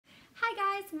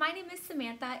guys, my name is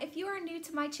Samantha. If you are new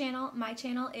to my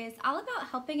channel is all about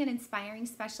helping and inspiring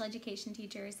special education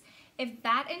teachers. If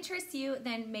that interests you,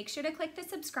 then make sure to click the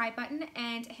subscribe button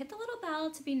and hit the little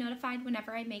bell to be notified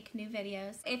whenever I make new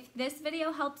videos. If this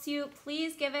video helps you,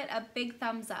 please give it a big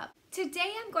thumbs up.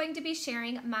 Today I'm going to be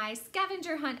sharing my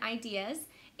scavenger hunt ideas,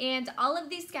 and all of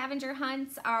these scavenger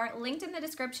hunts are linked in the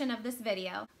description of this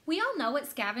video. We all know what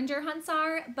scavenger hunts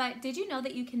are, but did you know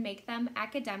that you can make them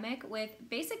academic with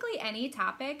basically any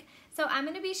topic? So I'm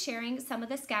going to be sharing some of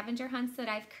the scavenger hunts that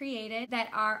I've created that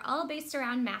are all based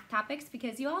around math topics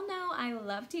because you all know I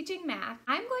love teaching math.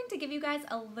 I'm going to give you guys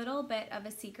a little bit of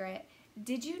a secret.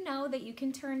 Did you know that you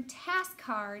can turn task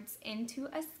cards into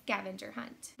a scavenger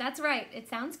hunt? That's right, it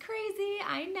sounds crazy,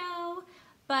 I know.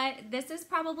 But this is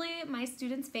probably my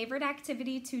students' favorite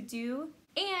activity to do.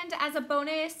 And as a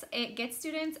bonus, it gets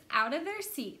students out of their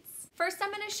seats. First,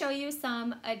 I'm going to show you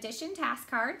some addition task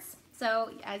cards.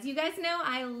 So as you guys know,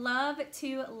 I love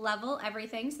to level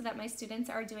everything so that my students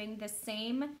are doing the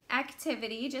same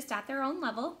activity just at their own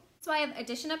level. So I have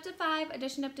addition up to 5,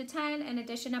 addition up to 10, and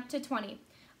addition up to 20.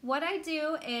 What I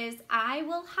do is I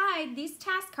will hide these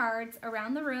task cards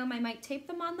around the room. I might tape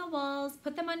them on the walls,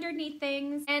 put them underneath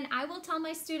things, and I will tell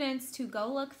my students to go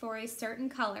look for a certain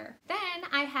color. Then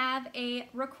I have a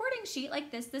recording sheet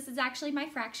like this. This is actually my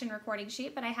fraction recording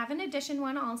sheet, but I have an addition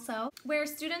one also, where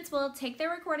students will take their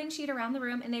recording sheet around the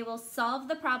room and they will solve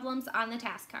the problems on the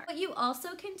task card. What you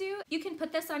also can do, you can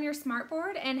put this on your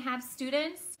smartboard and have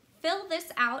students fill this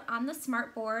out on the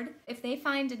smartboard. If they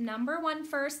find number 1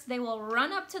 first, they will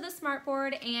run up to the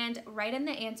smartboard and write in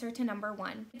the answer to number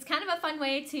 1. It's kind of a fun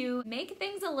way to make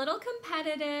things a little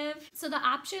competitive. So the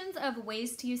options of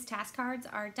ways to use task cards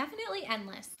are definitely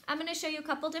endless. I'm going to show you a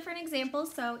couple different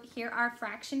examples. So here are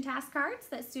fraction task cards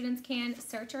that students can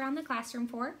search around the classroom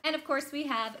for. And of course we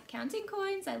have counting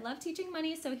coins. I love teaching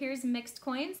money, so here's mixed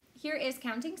coins. Here is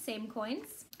counting same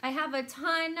coins. I have a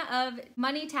ton of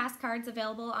money task cards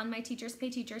available on my Teachers Pay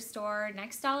Teachers store.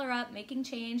 Next dollar up, making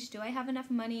change, do I have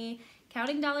enough money,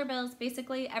 counting dollar bills,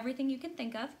 basically everything you can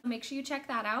think of. Make sure you check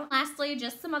that out. Lastly,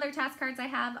 just some other task cards I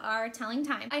have are telling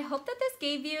time. I hope that this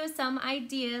gave you some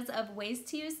ideas of ways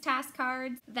to use task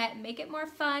cards that make it more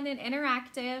fun and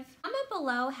interactive. Comment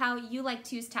below how you like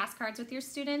to use task cards with your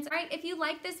students. All right, if you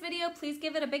like this video, please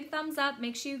give it a big thumbs up.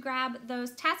 Make sure you grab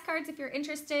those task cards if you're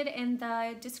interested in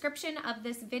the description of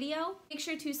this video. Make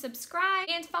sure to subscribe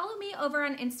and follow me over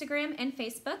on Instagram and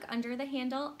Facebook under the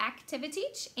handle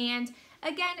Activiteach. And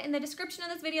again, in the description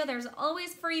of this video, there's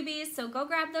always freebies, so go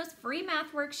grab those free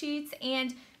math worksheets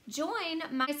and join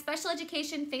my special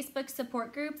education Facebook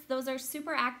support groups. Those are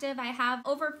super active. I have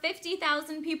over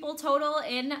 50,000 people total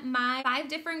in my 5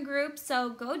 different groups, so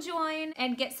go join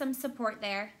and get some support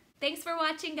there. Thanks for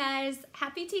watching, guys.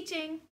 Happy teaching!